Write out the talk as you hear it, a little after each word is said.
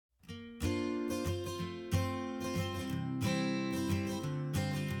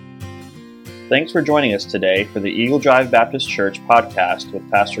Thanks for joining us today for the Eagle Drive Baptist Church podcast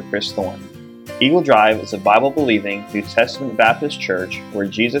with Pastor Chris Thorne. Eagle Drive is a Bible-believing New Testament Baptist church where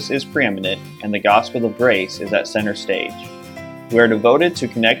Jesus is preeminent and the gospel of grace is at center stage. We are devoted to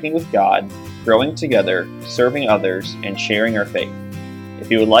connecting with God, growing together, serving others, and sharing our faith. If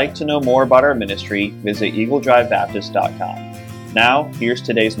you would like to know more about our ministry, visit eagledrivebaptist.com. Now, here's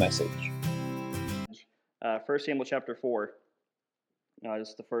today's message. 1 Samuel chapter 4.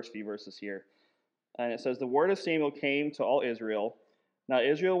 Just the first few verses here. And it says, "The word of Samuel came to all Israel. Now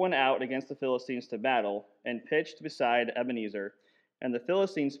Israel went out against the Philistines to battle, and pitched beside Ebenezer, and the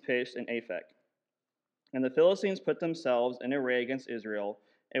Philistines pitched in Aphek. And the Philistines put themselves in array against Israel,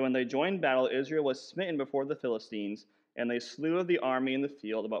 and when they joined battle, Israel was smitten before the Philistines, and they slew of the army in the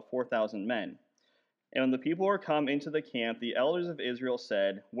field about 4,000 men. And when the people were come into the camp, the elders of Israel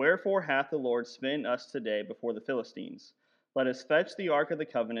said, Wherefore hath the Lord smitten us today before the Philistines? Let us fetch the ark of the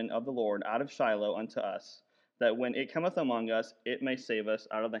covenant of the Lord out of Shiloh unto us, that when it cometh among us, it may save us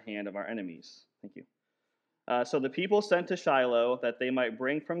out of the hand of our enemies." Thank you. So the people sent to Shiloh, that they might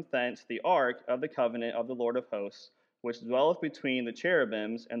bring from thence the ark of the covenant of the Lord of hosts, which dwelleth between the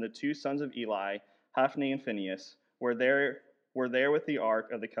cherubims, and the two sons of Eli, Hophni and Phinehas, were there with the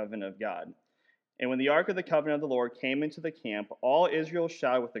ark of the covenant of God. And when the ark of the covenant of the Lord came into the camp, all Israel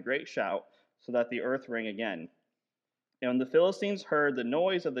shouted with a great shout, so that the earth rang again. And when the Philistines heard the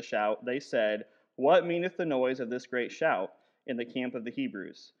noise of the shout, they said, What meaneth the noise of this great shout in the camp of the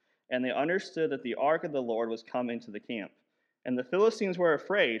Hebrews? And they understood that the ark of the Lord was come into the camp. And the Philistines were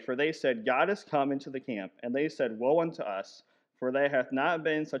afraid, for they said, God is come into the camp. And they said, Woe unto us, for there hath not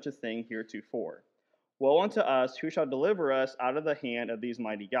been such a thing heretofore. Woe unto us, who shall deliver us out of the hand of these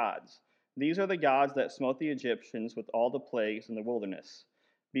mighty gods? These are the gods that smote the Egyptians with all the plagues in the wilderness.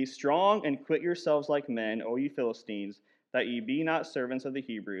 Be strong and quit yourselves like men, O ye Philistines, that ye be not servants of the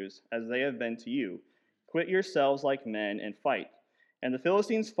Hebrews, as they have been to you. Quit yourselves like men, and fight. And the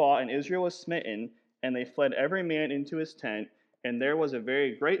Philistines fought, and Israel was smitten, and they fled every man into his tent, and there was a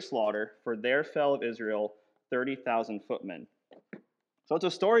very great slaughter, for there fell of Israel 30,000 footmen. So it's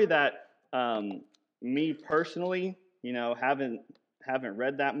a story that me personally, haven't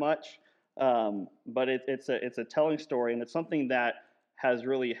read that much, but it's a telling story, and it's something that has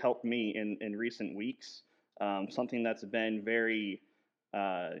really helped me in recent weeks. Something that's been very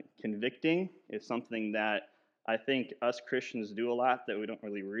convicting. It's something that I think us Christians do a lot that we don't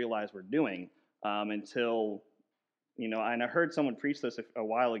really realize we're doing until, and I heard someone preach this a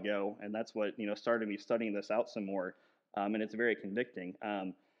while ago, and that's what, started me studying this out some more, and it's very convicting.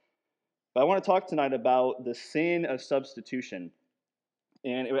 But I want to talk tonight about the sin of substitution.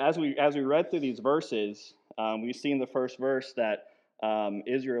 And as we read through these verses, we see in the first verse that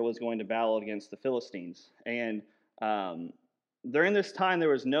Israel was going to battle against the Philistines. And during this time, there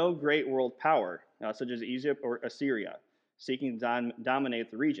was no great world power, such as Egypt or Assyria, seeking to dominate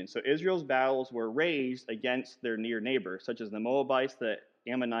the region. So Israel's battles were waged against their near neighbors, such as the Moabites, the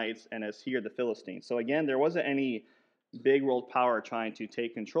Ammonites, and as here, the Philistines. So again, there wasn't any big world power trying to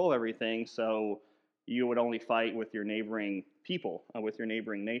take control of everything, so you would only fight with your neighboring people, with your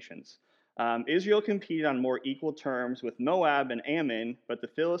neighboring nations. Israel competed on more equal terms with Moab and Ammon, but the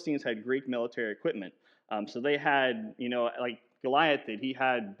Philistines had Greek military equipment. So they had, like Goliath did, he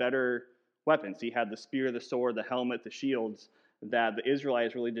had better weapons. He had the spear, the sword, the helmet, the shields that the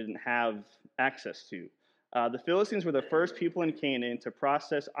Israelites really didn't have access to. The Philistines were the first people in Canaan to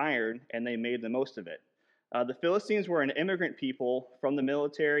process iron, and they made the most of it. The Philistines were an immigrant people from the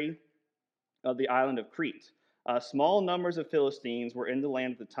military of the island of Crete. Small numbers of Philistines were in the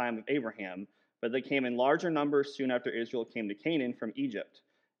land at the time of Abraham, but they came in larger numbers soon after Israel came to Canaan from Egypt,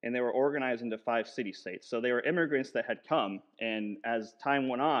 and they were organized into 5 city-states. So they were immigrants that had come, and as time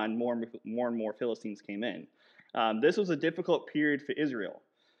went on, more and more Philistines came in. This was a difficult period for Israel.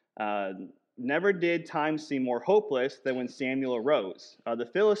 Never did times seem more hopeless than when Samuel arose. The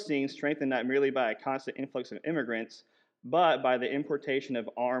Philistines strengthened not merely by a constant influx of immigrants, but by the importation of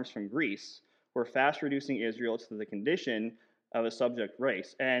arms from Greece, were fast reducing Israel to the condition of a subject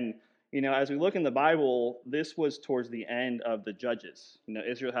race. And, as we look in the Bible, this was towards the end of the judges.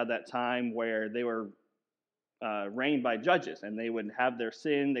 Israel had that time where they were reigned by judges, and they would have their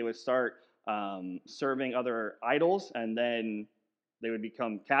sin, they would start serving other idols, and then they would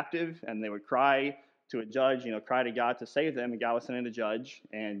become captive, and they would cry to a judge, cry to God to save them, and God would send in a judge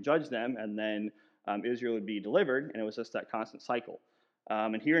and judge them, and then Israel would be delivered, and it was just that constant cycle.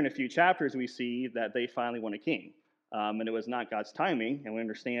 And here in a few chapters, we see that they finally won a king, and it was not God's timing, and we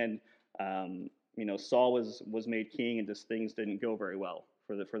understand, Saul was made king, and just things didn't go very well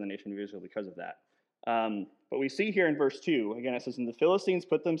for the nation of Israel because of that. But we see here in verse 2, again, it says, And the Philistines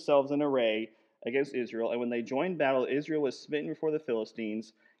put themselves in array against Israel. And when they joined battle, Israel was smitten before the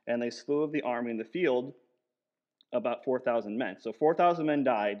Philistines, and they slew of the army in the field about 4,000 men. So 4,000 men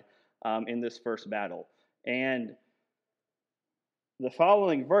died in this first battle. And the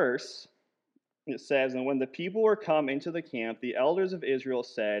following verse, it says, "And when the people were come into the camp, the elders of Israel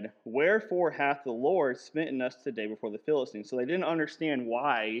said, Wherefore hath the Lord smitten us today before the Philistines?" So they didn't understand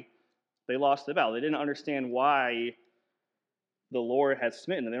why they lost the battle. They didn't understand why the Lord had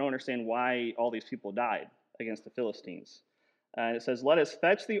smitten them. They don't understand why all these people died against the Philistines. And it says, "Let us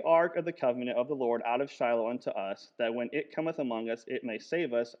fetch the ark of the covenant of the Lord out of Shiloh unto us, that when it cometh among us, it may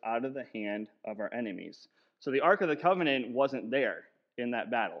save us out of the hand of our enemies." So the ark of the covenant wasn't there in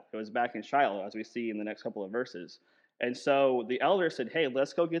that battle. It was back in Shiloh, as we see in the next couple of verses. And so the elders said, "Hey,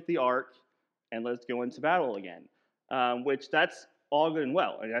 let's go get the ark and let's go into battle again," which that's all good and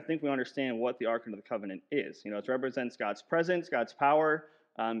well. And I think we understand what the Ark of the Covenant is. You know, it represents God's presence, God's power,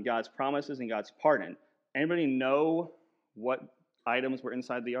 God's promises, and God's pardon. Anybody know what items were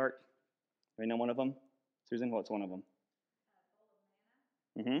inside the Ark? Anybody know one of them? Susan, what's one of them?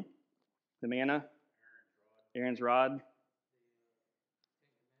 Mm-hmm. The manna? Aaron's rod?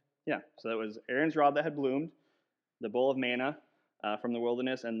 Yeah, so that was Aaron's rod that had bloomed, the bowl of manna from the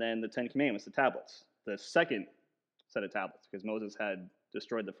wilderness, and then the Ten Commandments, the tablets, the second set of tablets, because Moses had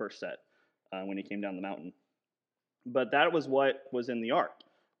destroyed the first set when he came down the mountain. But that was what was in the ark,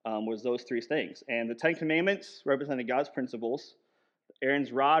 was those three things. And the Ten Commandments represented God's principles.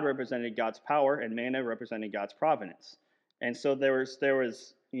 Aaron's rod represented God's power, and manna represented God's providence. And so there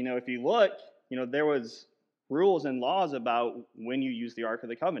was, you know, if you look, you know, there was rules and laws about when you use the Ark of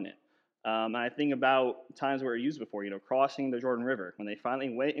the Covenant. And I think about times where it was used before, you know, crossing the Jordan River. When they finally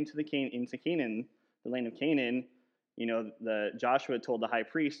went into Canaan, the land of Canaan, you know, Joshua told the high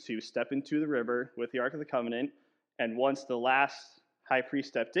priest to step into the river with the Ark of the Covenant, and once the last high priest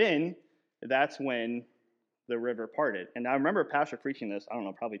stepped in, that's when the river parted. And I remember Pastor preaching this, I don't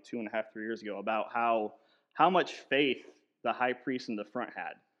know, probably 2.5, 3 years ago, about how much faith the high priest in the front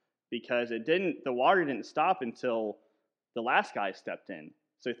had, because the water didn't stop until the last guy stepped in.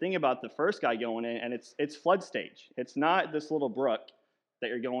 So think about the first guy going in, and it's flood stage. It's not this little brook that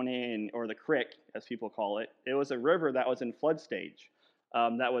you're going in, or the creek, as people call it. It was a river that was in flood stage,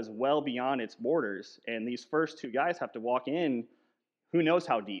 that was well beyond its borders. And these first two guys have to walk in, who knows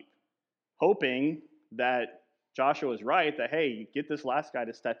how deep, hoping that Joshua was right, that, hey, get this last guy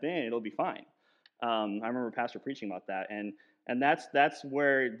to step in, it'll be fine. I remember Pastor preaching about that. And that's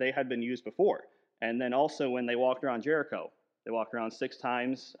where they had been used before. And then also when they walked around Jericho, they walked around 6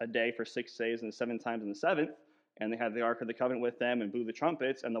 times a day for 6 days, and 7 times in the seventh. And they had the Ark of the Covenant with them and blew the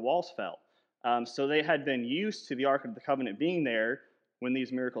trumpets, and the walls fell. So they had been used to the Ark of the Covenant being there when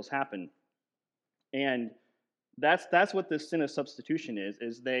these miracles happened. And that's what this sin of substitution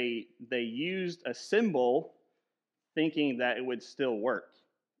is they used a symbol thinking that it would still work.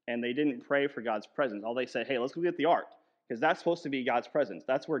 And they didn't pray for God's presence. All they said, hey, let's go get the ark, because that's supposed to be God's presence.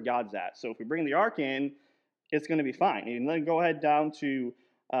 That's where God's at. So if we bring the ark in, it's going to be fine. And then go ahead down to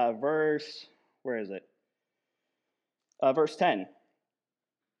verse 10.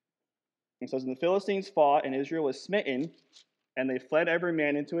 It says, "And the Philistines fought, and Israel was smitten, and they fled every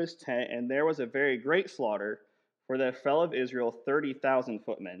man into his tent, and there was a very great slaughter, for there fell of Israel 30,000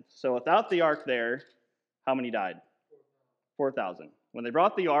 footmen." So without the ark there, how many died? 4,000. When they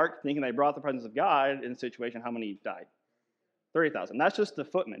brought the ark, thinking they brought the presence of God in the situation, how many died? 30,000. That's just the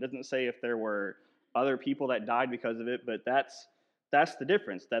footmen. It doesn't say if there were other people that died because of it, but that's the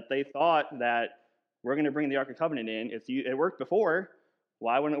difference, that they thought that we're going to bring the Ark of Covenant in. It worked before,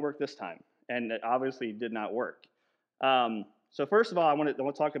 why wouldn't it work this time? And it obviously did not work. So first of all, I want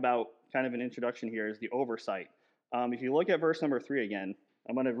to talk about kind of an introduction here is the oversight. If you look at verse number 3 again,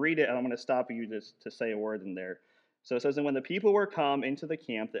 I'm going to read it, and I'm going to stop you to say a word in there. So it says, "And when the people were come into the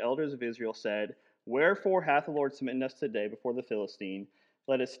camp, the elders of Israel said, Wherefore hath the Lord smitten us today before the Philistine?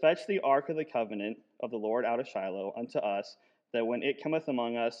 Let us fetch the ark of the covenant of the Lord out of Shiloh unto us, that when it cometh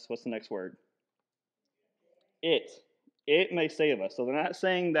among us," what's the next word? It may save us. So they're not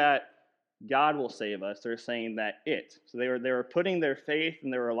saying that God will save us. They're saying that it. So they were putting their faith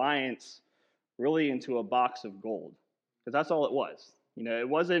and their reliance really into a box of gold, because that's all it was. You know, it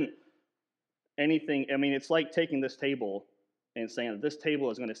wasn't anything. I mean, it's like taking this table and saying that this table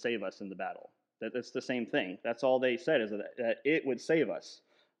is going to save us in the battle. That's the same thing. That's all they said, is that it would save us.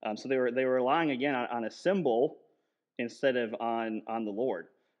 So they were relying again on a symbol instead of on the Lord.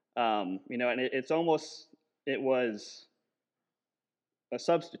 You know, and it was a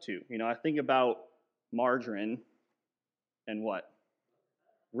substitute. You know, I think about margarine and what?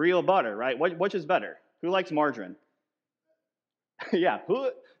 Real butter, right? Which is better? Who likes margarine? Yeah,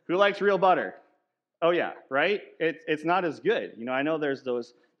 who likes real butter? Oh yeah, right? It's not as good. I know there's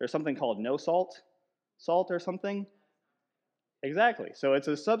something called no salt or something. Exactly. So it's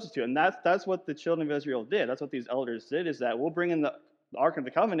a substitute, and that's what the children of Israel did. That's what these elders did. Is that we'll bring in the Ark of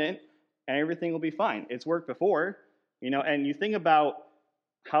the Covenant, and everything will be fine. It's worked before, And you think about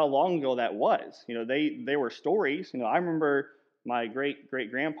how long ago that was. They were stories. I remember my great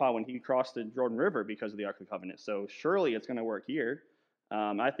grandpa when he crossed the Jordan River because of the Ark of the Covenant. So surely it's going to work here.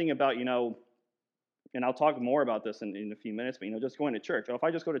 I think about and I'll talk more about this in a few minutes. But just going to church. Oh, if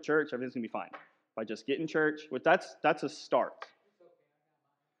I just go to church, everything's gonna be fine. If I just get in church, but that's a start.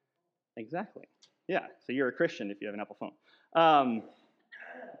 Exactly. Yeah. So you're a Christian if you have an Apple phone. Um,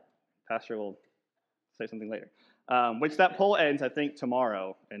 Pastor will say something later. Which that poll ends, I think,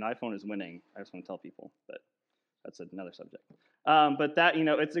 tomorrow, and iPhone is winning. I just want to tell people, but that's another subject. But that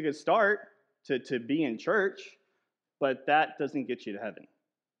it's a good start to be in church, but that doesn't get you to heaven.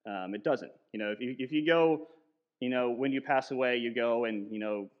 It doesn't. If you go, when you pass away, you go and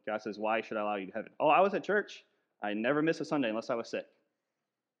God says, "Why should I allow you to heaven?" Oh, I was at church. I never miss a Sunday unless I was sick.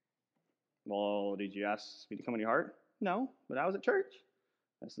 Well, did you ask me to come in your heart? No, but I was at church.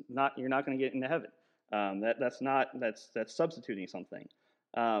 That's not. You're not going to get into heaven. That's substituting something.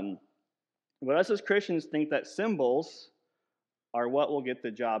 Um, but us as Christians think that symbols are what will get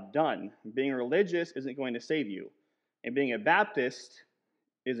the job done. Being religious isn't going to save you, and being a Baptist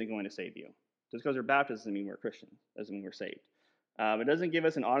isn't going to save you. Just because we're Baptists doesn't mean we're Christians. Doesn't mean we're saved. It doesn't give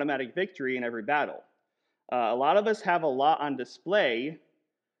us an automatic victory in every battle. A lot of us have a lot on display,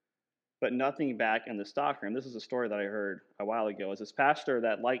 but nothing back in the stockroom. This is a story that I heard a while ago. It's this pastor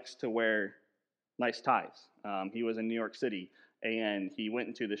that likes to wear nice ties. He was in New York City, and he went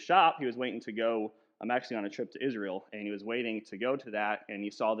into the shop. He was waiting to go. I'm actually on a trip to Israel, and he was waiting to go to that, and he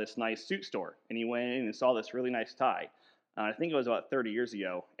saw this nice suit store, and he went in and saw this really nice tie. I think it was about 30 years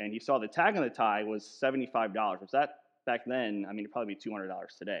ago, and he saw the tag on the tie was $75, which that back then, I mean, it'd probably be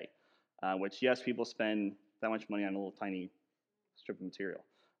 $200 today. Which yes, people spend that much money on a little tiny strip of material.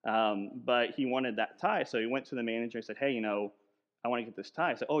 But he wanted that tie, so he went to the manager and said, "Hey, I want to get this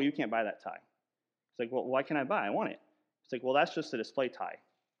tie." He said, "Oh, you can't buy that tie." He's like, "Well, why can't I buy? I want it." He's like, "Well, that's just a display tie."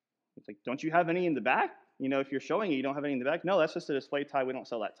 He's like, "Don't you have any in the back? If you're showing it, you don't have any in the back." "No, that's just a display tie. We don't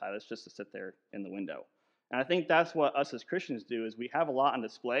sell that tie. That's just to sit there in the window." And I think that's what us as Christians do is we have a lot on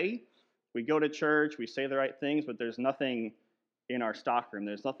display. We go to church, we say the right things, but there's nothing in our stockroom.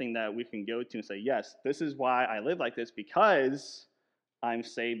 There's nothing that we can go to and say, "Yes, this is why I live like this because I'm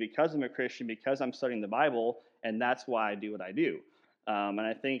saved, because I'm a Christian, because I'm studying the Bible, and that's why I do what I do." And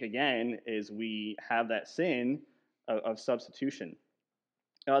I think, again, is we have that sin of substitution.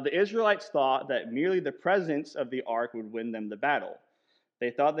 The Israelites thought that merely the presence of the ark would win them the battle. They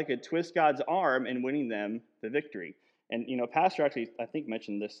thought they could twist God's arm in winning them the victory. And, Pastor actually, I think,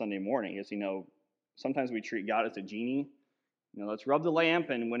 mentioned this Sunday morning is, sometimes we treat God as a genie. Let's rub the lamp,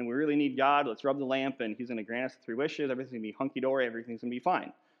 and when we really need God, let's rub the lamp, and He's going to grant us the 3 wishes. Everything's going to be hunky-dory. Everything's going to be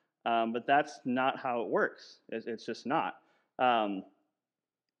fine. But that's not how it works. It's just not. And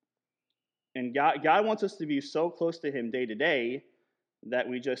God wants us to be so close to Him day to day that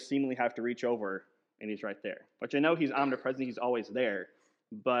we just seemingly have to reach over, and He's right there. But He's omnipresent. He's always there.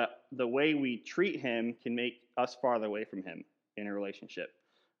 But the way we treat Him can make us farther away from Him in a relationship.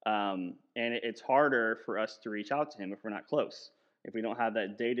 And it's harder for us to reach out to Him if we're not close, if we don't have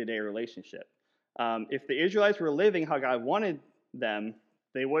that day-to-day relationship. If the Israelites were living how God wanted them,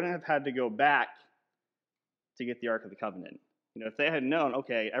 they wouldn't have had to go back to get the Ark of the Covenant. If they had known,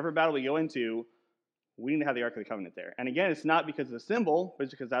 okay, every battle we go into, we need to have the Ark of the Covenant there. And again, it's not because of the symbol, but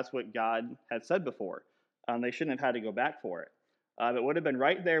it's because that's what God had said before. They shouldn't have had to go back for it. It would have been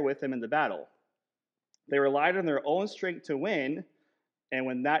right there with them in the battle. They relied on their own strength to win, and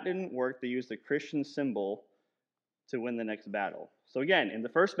when that didn't work, they used the Christian symbol to win the next battle. So again, in the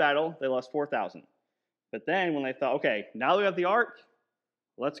first battle, they lost 4,000. But then when they thought, okay, now we have the ark,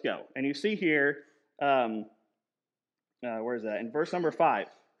 let's go. And you see here, where is that? In verse number 5,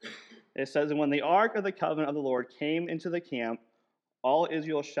 it says, "And when the ark of the covenant of the Lord came into the camp, all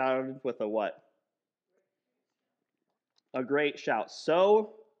Israel shouted with a what? A great shout,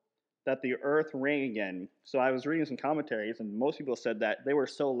 so that the earth rang again." So I was reading some commentaries, and most people said that they were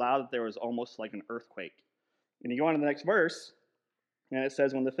so loud that there was almost like an earthquake. And you go on to the next verse, and it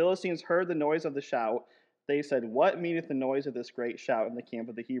says, "When the Philistines heard the noise of the shout, they said, 'What meaneth the noise of this great shout in the camp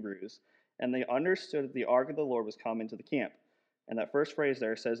of the Hebrews?' And they understood that the ark of the Lord was come into the camp." And that first phrase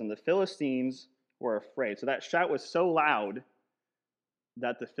there says, "And the Philistines were afraid." So that shout was so loud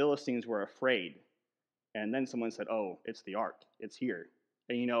that the Philistines were afraid. And then someone said, "Oh, it's the ark. It's here."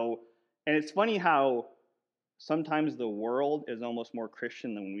 And and it's funny how sometimes the world is almost more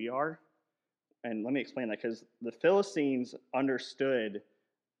Christian than we are. and let me explain that, because the Philistines understood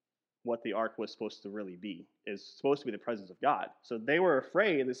what the ark was supposed to really be. Is supposed to be the presence of God. So they were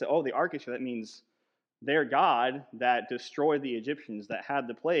afraid. They said, "Oh, the ark is here. That means their God that destroyed the Egyptians, that had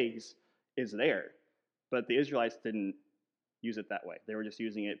the plagues, is there." But the Israelites didn't use it that way. They were just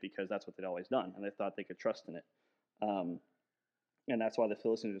using it because that's what they'd always done, and they thought they could trust in it. Um, and that's why the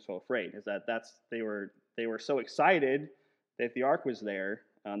Philistines were so afraid. Is that they were so excited that the ark was there,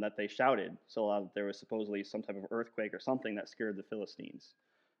 that they shouted so loud that there was supposedly some type of earthquake or something that scared the Philistines.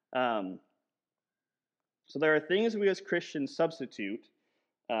 Um, so there are things we as Christians substitute,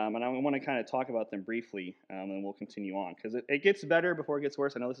 and I want to kind of talk about them briefly, and we'll continue on because it gets better before it gets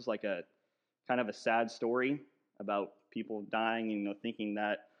worse. I know this is like a kind of a sad story about people dying and thinking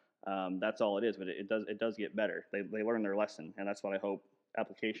that that's all it is, but it does get better. They learn their lesson, and that's what I hope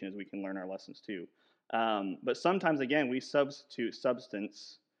application is. We can learn our lessons too. But sometimes again we substitute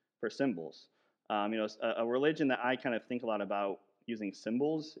substance for symbols. A religion that I kind of think a lot about using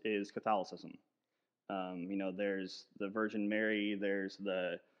symbols is Catholicism. There's the Virgin Mary, there's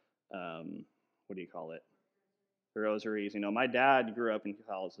the what do you call it? The rosaries. My dad grew up in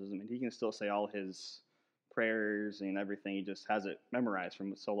Catholicism, and he can still say all his prayers and everything. He just has it memorized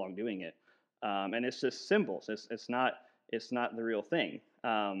from so long doing it. And it's just symbols. It's not the real thing.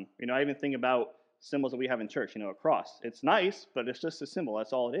 I even think about symbols that we have in church. A cross. It's nice, but it's just a symbol.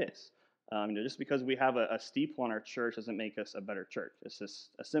 That's all it is. Just because we have a steeple in our church doesn't make us a better church. It's just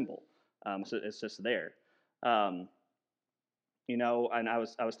a symbol. So it's just there. And I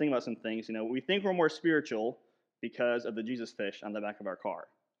was thinking about some things. We think we're more spiritual because of the Jesus fish on the back of our car,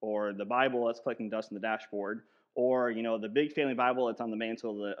 or the Bible that's collecting dust in the dashboard, or the big family Bible that's on the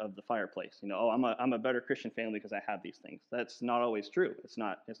mantle of the fireplace. I'm a better Christian family because I have these things. That's not always true. It's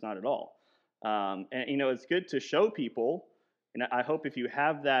not at all. And it's good to show people. And I hope if you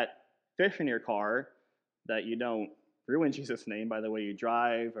have that fish in your car, that you don't ruin Jesus' name by the way you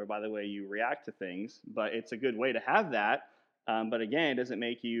drive or by the way you react to things. But it's a good way to have that. But again, it doesn't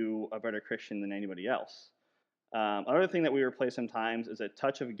make you a better Christian than anybody else. Another thing that we replace sometimes is a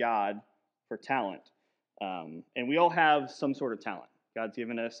touch of God for talent. And we all have some sort of talent. God's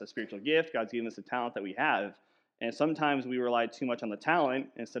given us a spiritual gift. God's given us a talent that we have. And sometimes we rely too much on the talent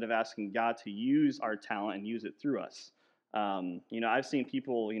instead of asking God to use our talent and use it through us. I've seen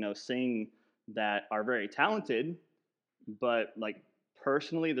people, sing that are very talented, but like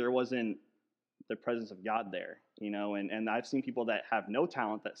personally, there wasn't the presence of God there, and I've seen people that have no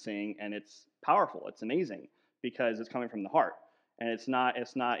talent that sing, and it's powerful, it's amazing because it's coming from the heart, and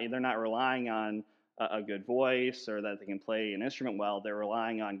they're not relying on a good voice or that they can play an instrument well. They're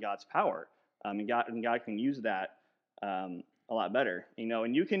relying on God's power, and God can use that a lot better,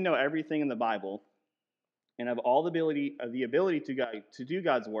 and you can know everything in the Bible and have all the ability to do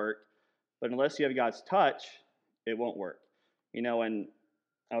God's work, but unless you have God's touch, it won't work, and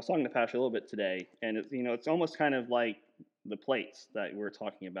I was talking to Pastor a little bit today, and it's almost kind of like the plates that we're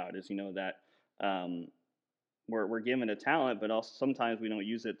talking about. Is that we're given a talent, but also sometimes we don't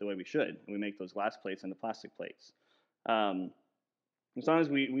use it the way we should. We make those glass plates into plastic plates. And sometimes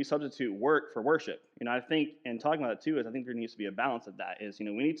we substitute work for worship. I think, and talking about it too, is I think there needs to be a balance of that. Is we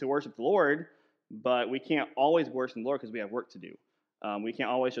need to worship the Lord, but we can't always worship the Lord because we have work to do. We can't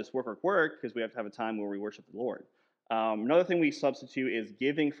always just work because we have to have a time where we worship the Lord. Another thing we substitute is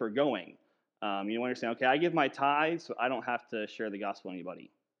giving for going. You understand, okay, I give my tithes, so I don't have to share the gospel with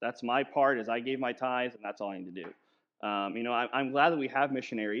anybody. That's my part, is I gave my tithes, and that's all I need to do. I'm glad that we have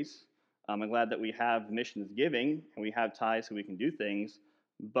missionaries. I'm glad that we have missions giving, and we have tithes so we can do things,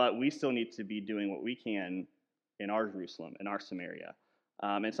 but we still need to be doing what we can in our Jerusalem, in our Samaria.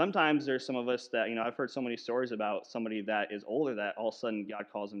 And sometimes there's some of us that, I've heard so many stories about somebody that is older that all of a sudden God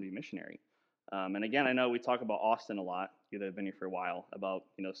calls them to be missionary. And again, I know we talk about Austin a lot, you that have been here for a while, about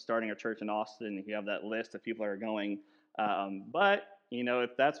starting a church in Austin. If you have that list of people that are going, but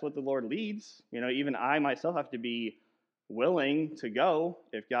if that's what the Lord leads, even I myself have to be willing to go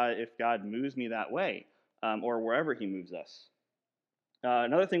if God moves me that way, or wherever He moves us.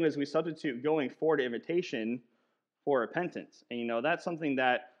 Another thing is we substitute going forward to invitation for repentance, and that's something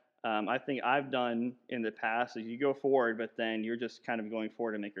that I think I've done in the past. Is you go forward, but then you're just kind of going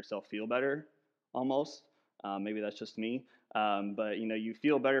forward to make yourself feel better, almost. Maybe that's just me, but you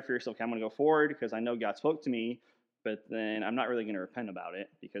feel better for yourself. Okay, I'm going to go forward because I know God spoke to me, but then I'm not really going to repent about it,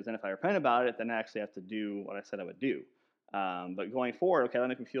 because then if I repent about it, then I actually have to do what I said I would do. But going forward, okay, that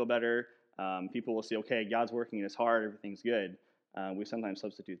makes me feel better. People will see, okay, God's working in His heart, everything's good. We sometimes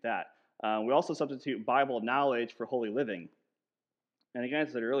substitute that. We also substitute Bible knowledge for holy living. And again, as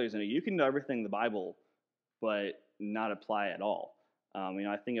I said earlier, you can know everything in the Bible, but not apply it at all.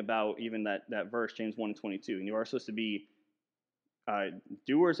 I think about even that verse, James 1:22, and you are supposed to be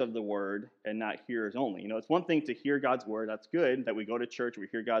doers of the word and not hearers only. It's one thing to hear God's word. That's good that we go to church, we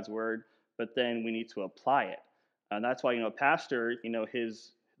hear God's word, but then we need to apply it. And that's why, a pastor,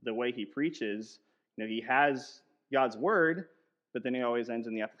 the way he preaches, he has God's word, but then he always ends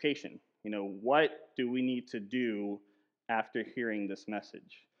in the application. What do we need to do after hearing this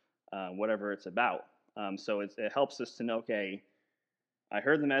message, whatever it's about? So it helps us to know, okay, I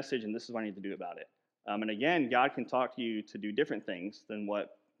heard the message and this is what I need to do about it. And again, God can talk to you to do different things than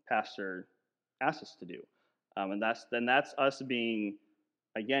what pastor asks us to do. And that's us being,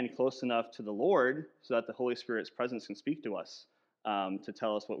 again, close enough to the Lord so that the Holy Spirit's presence can speak to us to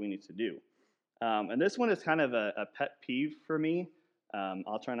tell us what we need to do. And this one is kind of a pet peeve for me.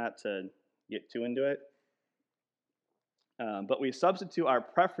 I'll try not to get too into it. But we substitute our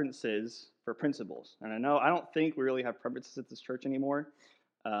preferences for principles. And I don't think we really have preferences at this church anymore.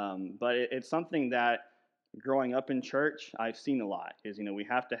 But it's something that growing up in church, I've seen a lot. Is, we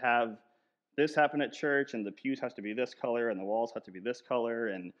have to have this happen at church, and the pews has to be this color, and the walls have to be this color,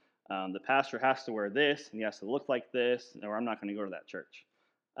 and the pastor has to wear this, and he has to look like this, or I'm not going to go to that church.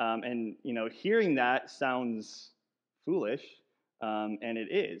 And hearing that sounds foolish, and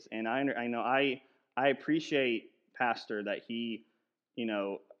it is. And I appreciate Pastor that he,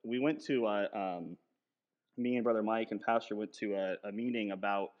 we went to me and Brother Mike and Pastor went to a meeting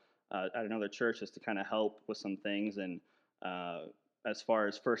about at another church just to kind of help with some things, and as far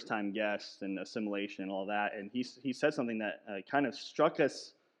as first-time guests and assimilation and all that. And he said something that kind of struck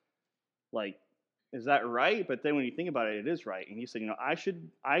us, like, is that right? But then when you think about it, it is right. And he said, I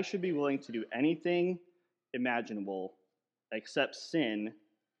should be willing to do anything imaginable except sin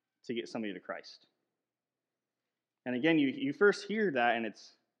to get somebody to Christ. And again, you first hear that and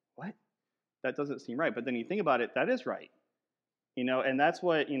it's, what? That doesn't seem right. But then you think about it, that is right. And that's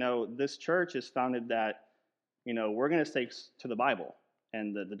what, this church is founded that, we're going to stay to the Bible.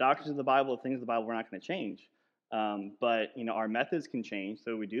 And the doctrines of the Bible, the things of the Bible, we're not going to change. But, our methods can change.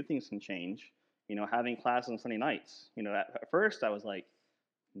 So we do things can change. Having class on Sunday nights. At first I was like,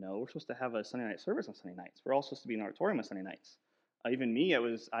 no, we're supposed to have a Sunday night service on Sunday nights. We're all supposed to be in an auditorium on Sunday nights. Even me,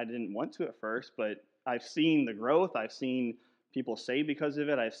 I didn't want to at first, but I've seen the growth. I've seen people saved because of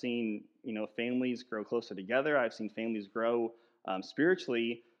it. I've seen, families grow closer together. I've seen families grow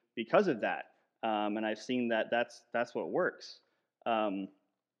spiritually because of that. And I've seen that that's what works. And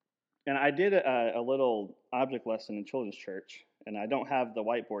I did a little object lesson in children's church, and I don't have the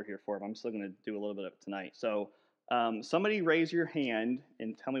whiteboard here for it, but I'm still going to do a little bit of it tonight. So somebody raise your hand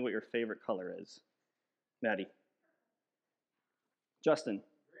and tell me what your favorite color is. Maddie. Justin.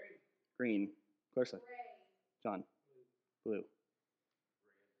 Green. Clarissa. John. Blue.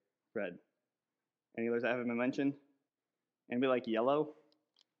 Red. Any others that haven't been mentioned? Anybody like yellow?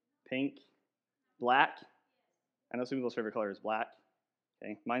 Pink? Black? I know some people's favorite color is black.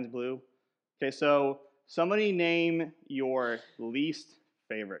 Okay, mine's blue. Okay, so somebody name your least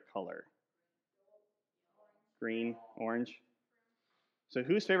favorite color. Green, orange. So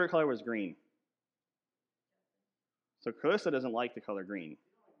whose favorite color was green? So Clarissa doesn't like the color green.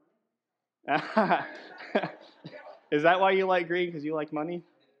 Is that why you like green? Because you like money?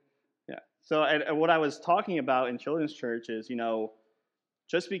 Yeah. So and what I was talking about in children's church is,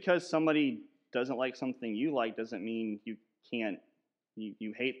 just because somebody doesn't like something you like doesn't mean you can't,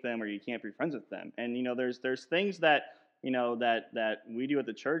 you hate them or you can't be friends with them. And, there's things that, that we do at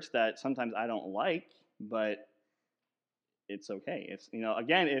the church that sometimes I don't like, but it's okay. It's,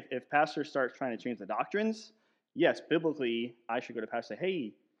 again, if pastor starts trying to change the doctrines, yes, biblically, I should go to pastor and say,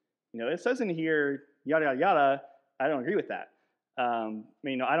 hey, it says in here, yada, yada, yada, I don't agree with that. I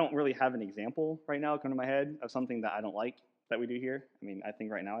don't really have an example right now come to my head of something that I don't like that we do here. I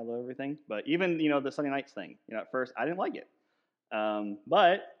think right now I love everything. But even, the Sunday nights thing, at first I didn't like it.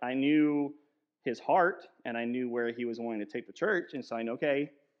 But I knew his heart and I knew where he was wanting to take the church. And so I know,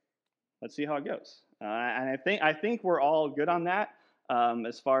 okay, let's see how it goes. And I think we're all good on that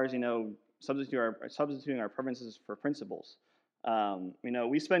as far as, substituting our preferences for principles.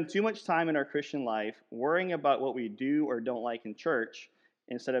 We spend too much time in our Christian life worrying about what we do or don't like in church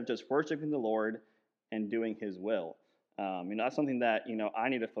instead of just worshiping the Lord and doing his will. That's something that, I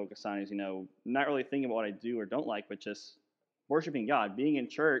need to focus on is, not really thinking about what I do or don't like, but just worshiping God, being in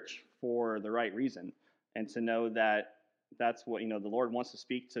church for the right reason, and to know that that's what, the Lord wants to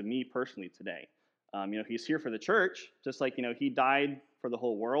speak to me personally today. He's here for the church, just like, he died for the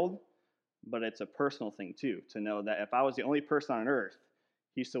whole world, but it's a personal thing too, to know that if I was the only person on earth,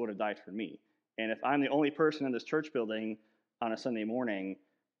 he still would have died for me. And if I'm the only person in this church building on a Sunday morning,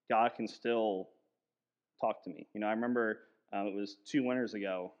 God can still talk to me. I remember It was 2 winters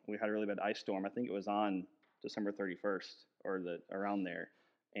ago. We had a really bad ice storm. I think it was on December 31st or around there,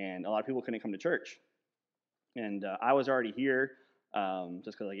 and a lot of people couldn't come to church. And I was already here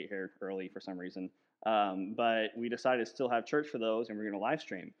just because I get here early for some reason. But we decided to still have church for those, and we're going to live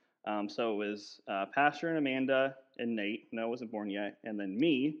stream. So it was Pastor and Amanda and Nate. Noah wasn't born yet, and then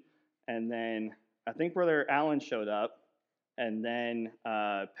me, and then I think Brother Alan showed up, and then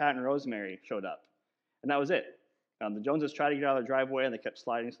Pat and Rosemary showed up, and that was it. The Joneses tried to get out of their driveway, and they kept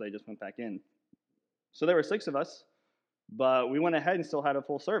sliding, so they just went back in. So there were 6 of us, but we went ahead and still had a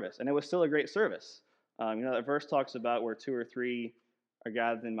full service, and it was still a great service. That verse talks about where 2 or 3 are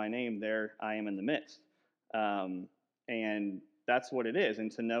gathered in my name, there I am in the midst. And that's what it is,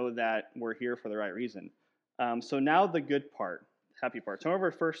 and to know that we're here for the right reason. So now the good part, happy part. Turn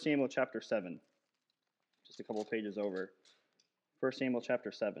over to 1 Samuel chapter 7, just a couple of pages over. 1 Samuel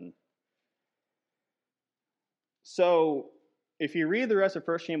chapter 7. So if you read the rest of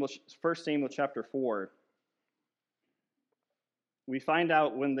 1 Samuel chapter 4, we find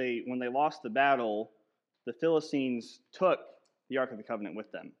out when they lost the battle, the Philistines took the Ark of the Covenant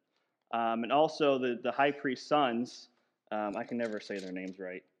with them. And also the high priest's sons, I can never say their names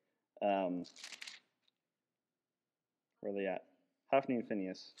right. Where are they at? Hophni and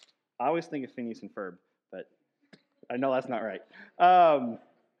Phinehas. I always think of Phineas and Ferb, but I know that's not right.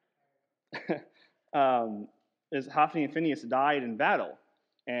 Is Hophni and Phinehas died in battle.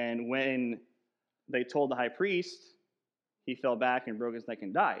 And when they told the high priest, he fell back and broke his neck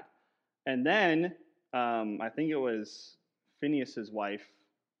and died. And then I think it was Phinehas' wife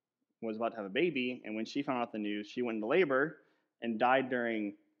was about to have a baby, and when she found out the news, she went into labor and died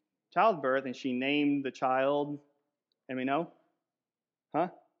during childbirth, and she named the child, and we know?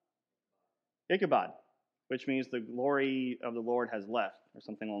 Ichabod, which means the glory of the Lord has left, or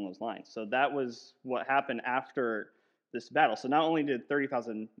something along those lines. So that was what happened after this battle. So not only did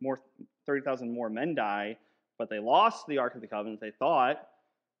 30,000 more men die, but they lost the Ark of the Covenant they thought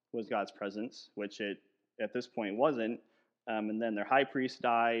was God's presence, which it at this point wasn't. And then their high priest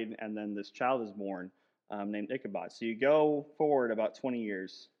died, and then this child is born named Ichabod. So you go forward about 20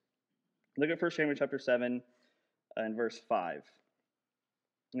 years. Look at 1 Samuel chapter 7 and verse 5.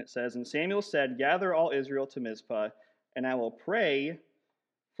 And it says, "And Samuel said, Gather all Israel to Mizpah, and I will pray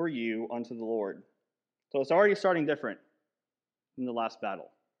for you unto the Lord." So it's already starting different than the last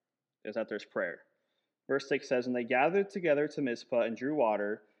battle, is that there's prayer. Verse 6 says, "And they gathered together to Mizpah and drew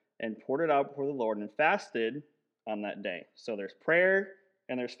water and poured it out before the Lord and fasted on that day." So there's prayer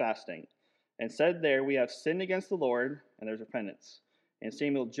and there's fasting. "And said there, We have sinned against the Lord," and there's repentance. "And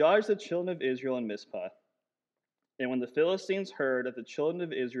Samuel judged the children of Israel in Mizpah. And when the Philistines heard that the children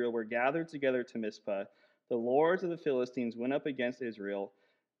of Israel were gathered together to Mizpah, the lords of the Philistines went up against Israel.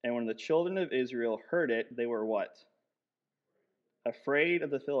 And when the children of Israel heard it, they were" what? Afraid of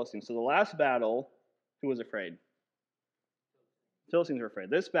the Philistines. So the last battle, who was afraid? The Philistines were afraid.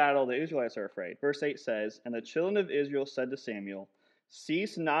 This battle, the Israelites are afraid. Verse 8 says, "And the children of Israel said to Samuel,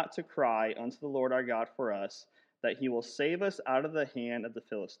 Cease not to cry unto the Lord our God for us, that he will save us out of the hand of the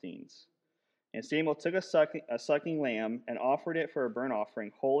Philistines. And Samuel took a sucking lamb and offered it for a burnt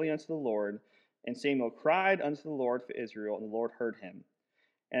offering, holy unto the Lord. And Samuel cried unto the Lord for Israel, and the Lord heard him.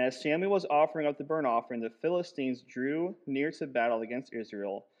 And as Samuel was offering up the burnt offering, the Philistines drew near to battle against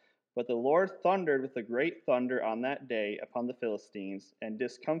Israel. But the Lord thundered with a great thunder on that day upon the Philistines, and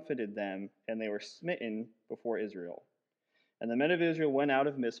discomfited them, and they were smitten before Israel. And the men of Israel went out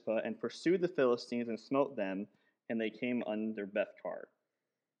of Mizpah and pursued the Philistines and smote them, and they came under Bethkar."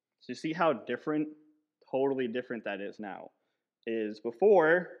 So you see how totally different that is now. Is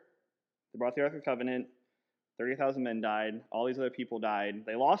before, they brought the Ark of the Covenant, 30,000 men died, all these other people died.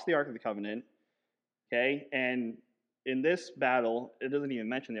 They lost the Ark of the Covenant, okay? And in this battle, it doesn't even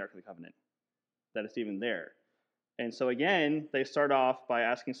mention the Ark of the Covenant, that it's even there. And so again, they start off by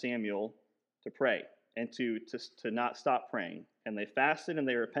asking Samuel to pray and to not stop praying. And they fasted and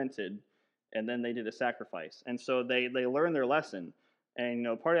they repented, and then they did a sacrifice. And so they learned their lesson. And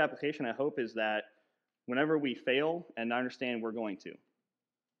part of the application, I hope, is that whenever we fail, and I understand we're going to.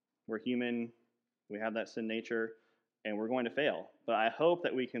 We're human, we have that sin nature, and we're going to fail. But I hope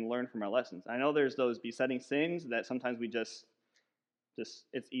that we can learn from our lessons. I know there's those besetting sins that sometimes we just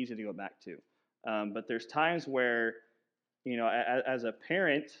it's easy to go back to. But there's times where, as a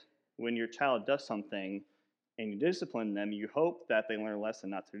parent, when your child does something and you discipline them, you hope that they learn a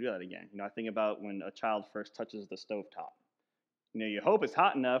lesson not to do that again. I think about when a child first touches the stovetop. You hope it's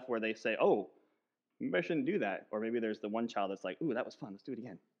hot enough where they say, "Oh, maybe I shouldn't do that." Or maybe there's the one child that's like, "Ooh, that was fun. Let's do it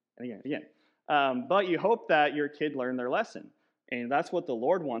again and again and again." But you hope that your kid learned their lesson. And that's what the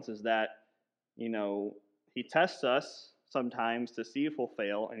Lord wants, is that, He tests us sometimes to see if we'll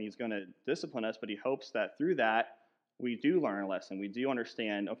fail, and he's going to discipline us, but he hopes that through that we do learn a lesson. We do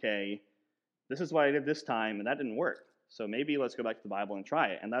understand, okay, this is what I did this time, and that didn't work. So maybe let's go back to the Bible and try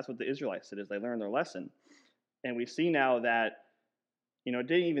it. And that's what the Israelites did, is they learned their lesson. And we see now that, it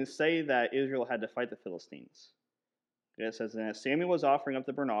didn't even say that Israel had to fight the Philistines. It says, and as Samuel was offering up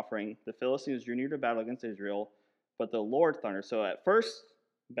the burnt offering, the Philistines drew near to battle against Israel, but the Lord thundered. So at first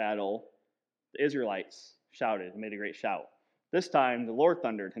battle, the Israelites shouted and made a great shout. This time, the Lord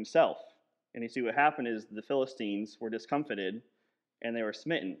thundered himself. And you see what happened is the Philistines were discomfited and they were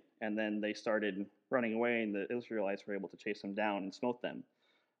smitten. And then they started running away, and the Israelites were able to chase them down and smote them.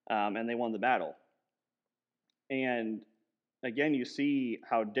 And they won the battle. And again, you see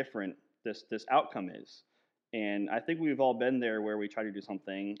how different this outcome is. And I think we've all been there where we try to do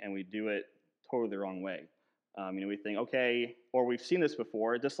something and we do it totally the wrong way. We think, okay, or we've seen this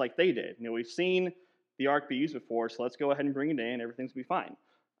before, just like they did. We've seen the ark be used before, so let's go ahead and bring it in. Everything's going to be fine.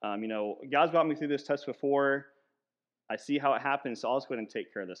 God's brought me through this test before. I see how it happens, so I'll just go ahead and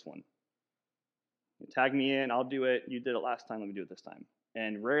take care of this one. Tag me in, I'll do it. You did it last time, let me do it this time.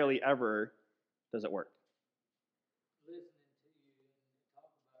 And rarely ever does it work. Listening to you and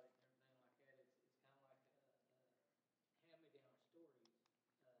talk about it and everything like that, it's kind of like hand-me-down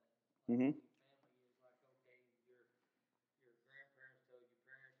stories. Mm-hmm. Family is like, okay, your grandparents told your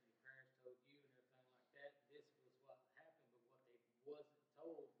parents, and your parents told you, and everything like that. This was what happened, but what they wasn't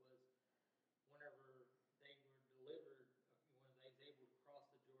told was whenever they were delivered, when they was able to cross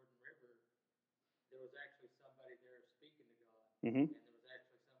the Jordan River, there was actually somebody there speaking to God, Mm-hmm. and there was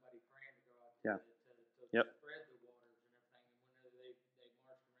actually somebody praying to God Yeah. to Yep. spread the waters and everything. And whenever they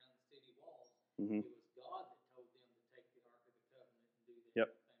marched around the city walls, Mm-hmm. it was God that told them to take the Ark of the Covenant and do that. Yep.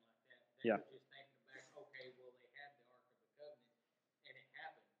 And everything like that. They Yeah. were just thinking back, okay, well, they had the Ark of the Covenant, and it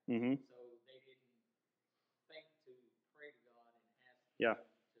happened. Mm-hmm. So they didn't think to pray to God and ask Yeah. Him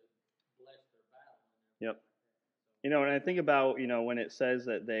to bless their battle and everything Yep. like that. So, And I think about, when it says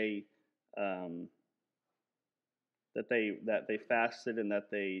that they fasted and that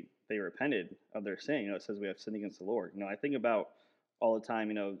they repented of their sin. It says we have sinned against the Lord. I think about all the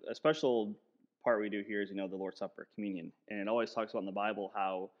time. A special part we do here is the Lord's Supper, communion, and it always talks about in the Bible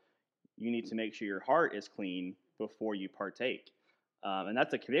how you need to make sure your heart is clean before you partake. And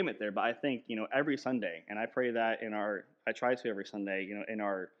that's a commandment there. But I think every Sunday, and I pray that I try to every Sunday, in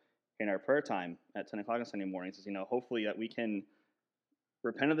our prayer time at 10 o'clock on Sunday mornings, is hopefully that we can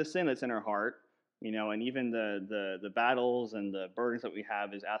repent of the sin that's in our heart, and even the battles and the burdens that we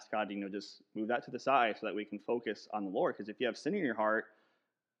have, is ask God to just move that to the side so that we can focus on the Lord. Because if you have sin in your heart,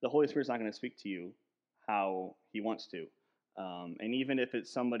 the Holy Spirit's not going to speak to you how He wants to. And even if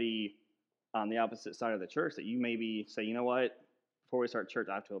it's somebody on the opposite side of the church that you maybe say, you know what, before we start church,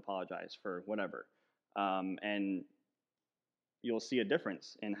 I have to apologize for whatever. And you'll see a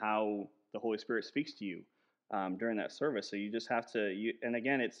difference in how the Holy Spirit speaks to you during that service. So you just have to, and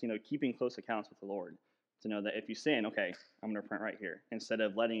again, it's keeping close accounts with the Lord to know that if you sin, okay, I'm going to repent right here, instead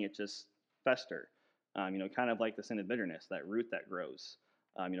of letting it just fester. Kind of like the sin of bitterness, that root that grows.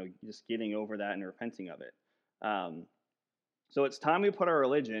 Just getting over that and repenting of it. So it's time we put our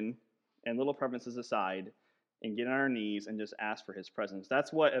religion and little preferences aside and get on our knees and just ask for His presence.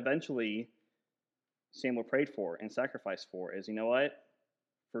 That's what eventually Samuel prayed for and sacrificed for, is, what?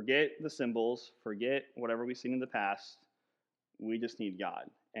 Forget the symbols, forget whatever we've seen in the past. We just need God.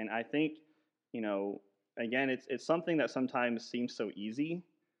 And I think, again, it's something that sometimes seems so easy.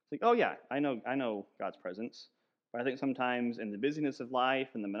 It's like, oh yeah, I know God's presence. But I think sometimes in the busyness of life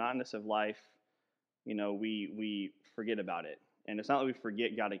and the monotonous of life, we forget about it. And it's not that we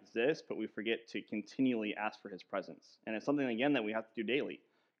forget God exists, but we forget to continually ask for His presence. And it's something, again, that we have to do daily.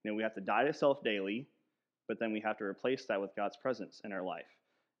 We have to die to self daily, but then we have to replace that with God's presence in our life.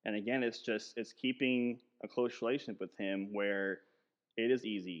 And again, it's keeping a close relationship with Him where it is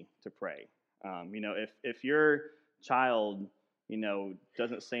easy to pray. If your child,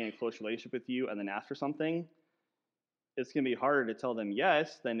 doesn't stay in a close relationship with you and then ask for something, it's going to be harder to tell them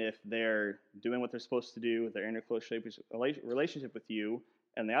yes than if they're doing what they're supposed to do, they're in a close relationship with you,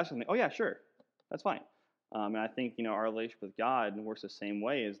 and they ask something, oh yeah, sure, that's fine. And I think, our relationship with God works the same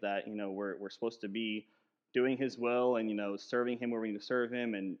way, is that, we're supposed to be doing His will and, serving Him where we need to serve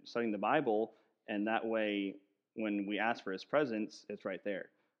Him and studying the Bible. And that way, when we ask for His presence, it's right there,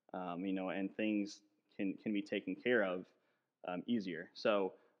 and things can be taken care of easier.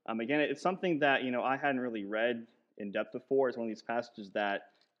 So, again, it's something that, I hadn't really read in depth before. It's one of these passages that,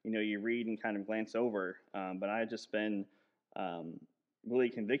 you read and kind of glance over. But I had just been really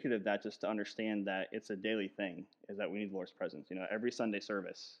convicted of that, just to understand that it's a daily thing, is that we need the Lord's presence. Every Sunday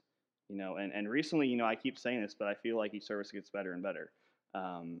service And recently, I keep saying this, but I feel like each service gets better and better.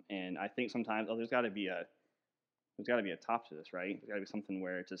 And I think sometimes, there's got to be a top to this, right? There's got to be something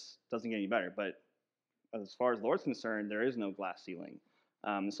where it just doesn't get any better. But as far as the Lord's concerned, there is no glass ceiling.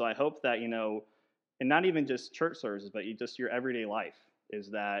 So I hope that, and not even just church services, but just your everyday life, is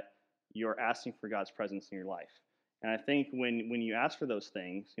that you're asking for God's presence in your life. And I think when you ask for those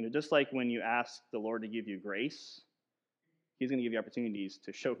things, just like when you ask the Lord to give you grace, He's going to give you opportunities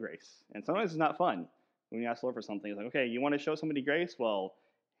to show grace. And sometimes it's not fun when you ask the Lord for something. It's like, okay, you want to show somebody grace? Well,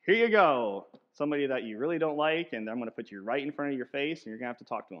 here you go. Somebody that you really don't like, and I'm going to put you right in front of your face, and you're going to have to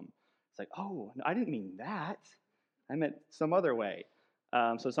talk to them. It's like, oh, no, I didn't mean that. I meant some other way.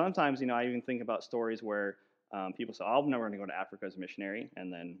 So sometimes, I even think about stories where people say, oh, I'm never going to go to Africa as a missionary.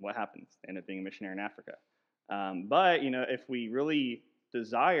 And then what happens? They end up being a missionary in Africa. But, if we really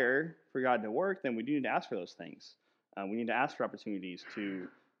desire for God to work, then we do need to ask for those things. We need to ask for opportunities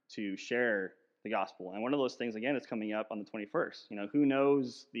to share the gospel. And one of those things, again, is coming up on the 21st. Who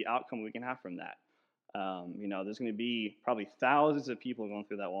knows the outcome we can have from that? There's going to be probably thousands of people going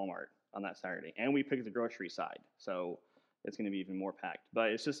through that Walmart on that Saturday, and we picked the grocery side, so it's going to be even more packed.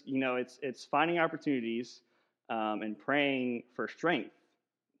 But it's just, it's finding opportunities and praying for strength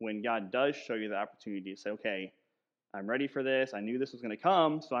when God does show you the opportunity to say, okay, I'm ready for this. I knew this was going to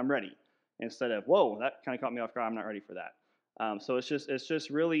come, so I'm ready. Instead of, whoa, that kind of caught me off guard. I'm not ready for that. So it's just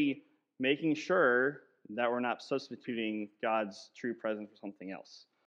really making sure that we're not substituting God's true presence for something else.